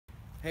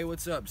Hey,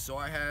 what's up? So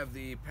I have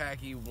the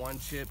Paqui one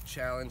chip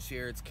challenge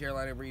here. It's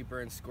Carolina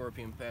Reaper and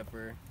Scorpion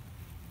Pepper.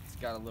 It's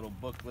got a little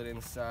booklet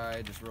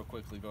inside. Just real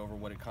quickly go over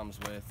what it comes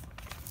with.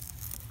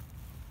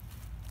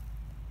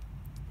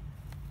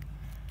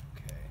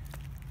 Okay.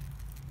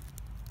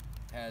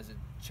 Has a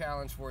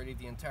challenge for it. Eat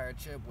the entire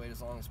chip, wait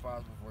as long as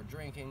possible before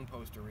drinking,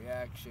 post a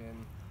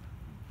reaction,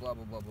 blah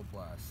blah blah blah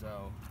blah.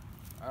 So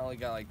I only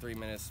got like 3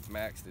 minutes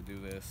max to do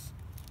this.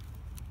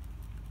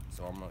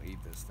 So I'm gonna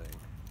eat this thing.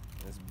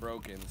 It's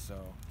broken, so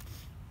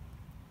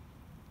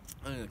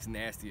I think it looks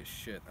nasty as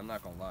shit. I'm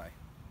not gonna lie.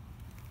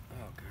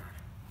 Oh god.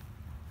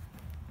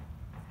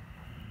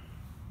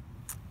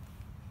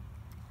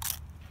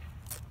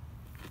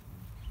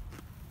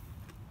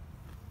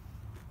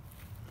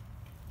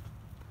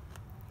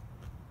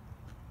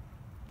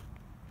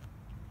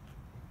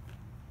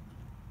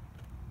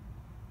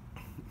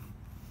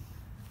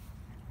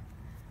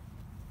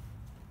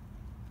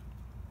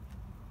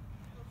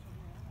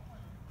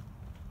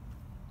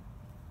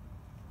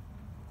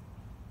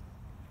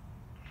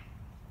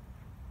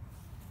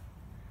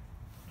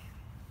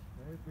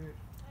 Hey, bitch.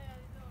 Hey, how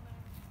you doing,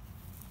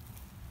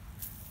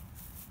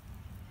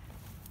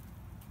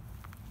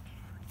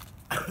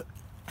 man?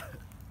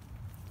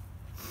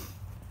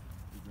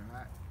 Is it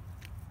hot?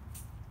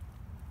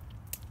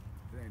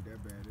 It ain't that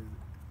bad, is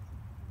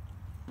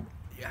it?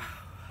 Yeah.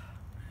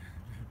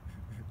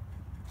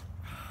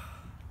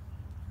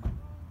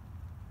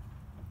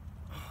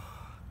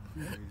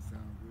 Kool-Aid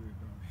sound good,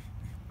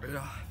 don't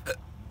it?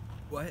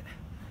 What?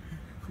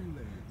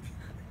 Kool-Aid.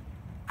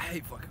 I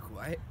hate fucking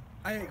Kool-Aid.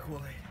 I hate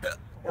Kool-Aid.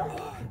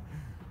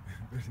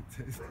 Does it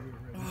taste good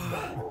right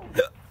now?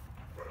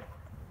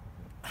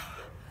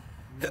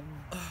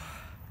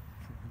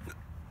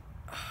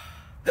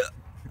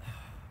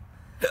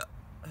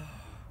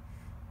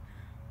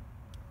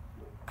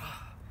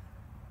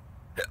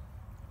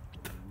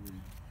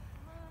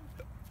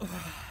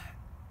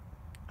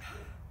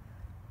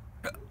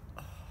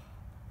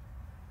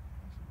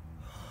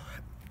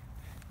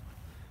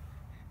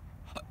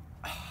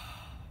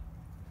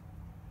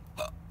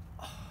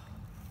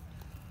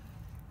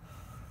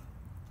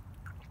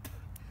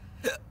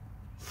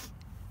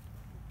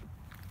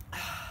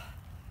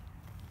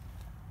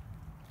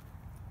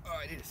 Oh,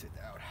 I need to sit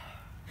down.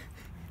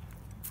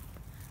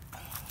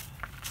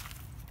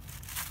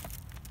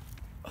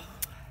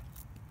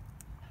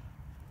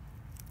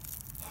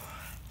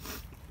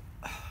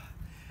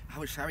 How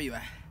much time are you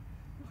at?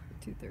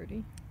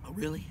 2:30. Oh,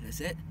 really?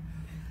 That's it?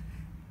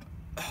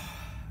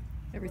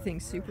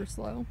 Everything's super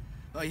slow.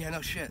 Oh, yeah,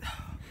 no shit.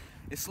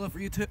 It's slow for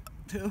you, too?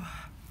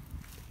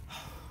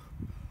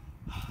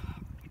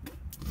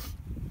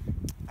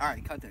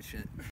 Alright, cut that shit.